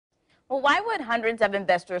Well, why would hundreds of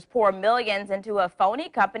investors pour millions into a phony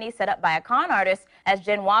company set up by a con artist? As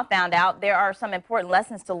Genoa found out, there are some important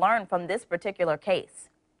lessons to learn from this particular case.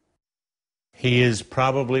 He is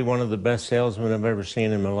probably one of the best salesmen I've ever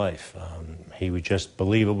seen in my life. He was just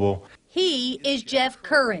believable. He is Jeff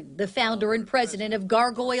Curran, the founder and president of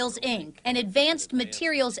Gargoyles, Inc., an advanced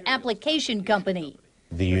materials application company.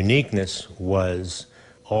 The uniqueness was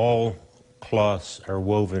all cloths are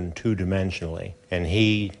woven two-dimensionally, and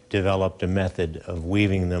he developed a method of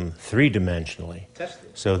weaving them three-dimensionally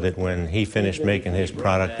so that when he finished making his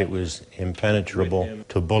product, it was impenetrable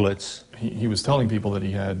to bullets. He was telling people that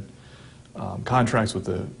he had contracts with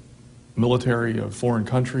the military of foreign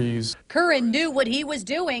countries. Curran knew what he was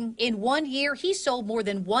doing. In 1 year, he sold more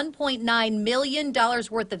than $1.9 million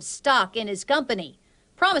worth of stock in his company,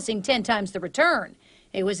 promising 10 times the return.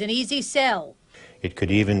 It was an easy sell. It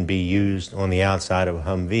could even be used on the outside of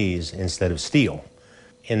Humvees instead of steel.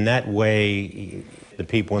 In that way, the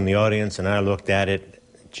people in the audience and I looked at it,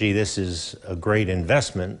 gee, this is a great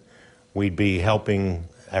investment. We'd be helping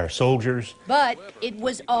our soldiers. But it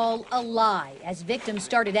was all a lie. As victims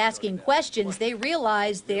started asking questions, they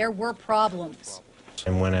realized there were problems.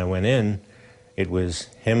 And when I went in, it was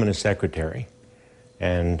him and a secretary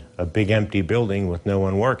and a big empty building with no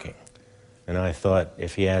one working. And I thought,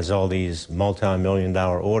 if he has all these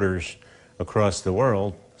multi-million-dollar orders across the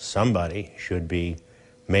world, somebody should be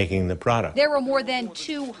making the product. There were more than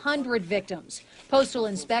 200 victims. Postal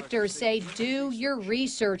inspectors say do your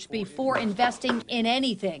research before investing in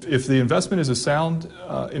anything. If the investment is a sound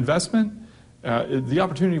investment, the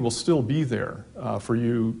opportunity will still be there for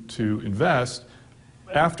you to invest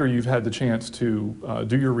after you've had the chance to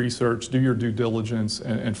do your research, do your due diligence,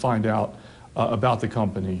 and find out about the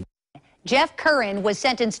company. Jeff Curran was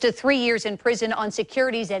sentenced to 3 years in prison on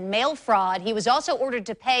securities and mail fraud. He was also ordered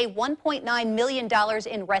to pay $1.9 million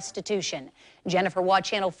in restitution. Jennifer Watt,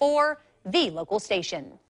 Channel 4, the local station.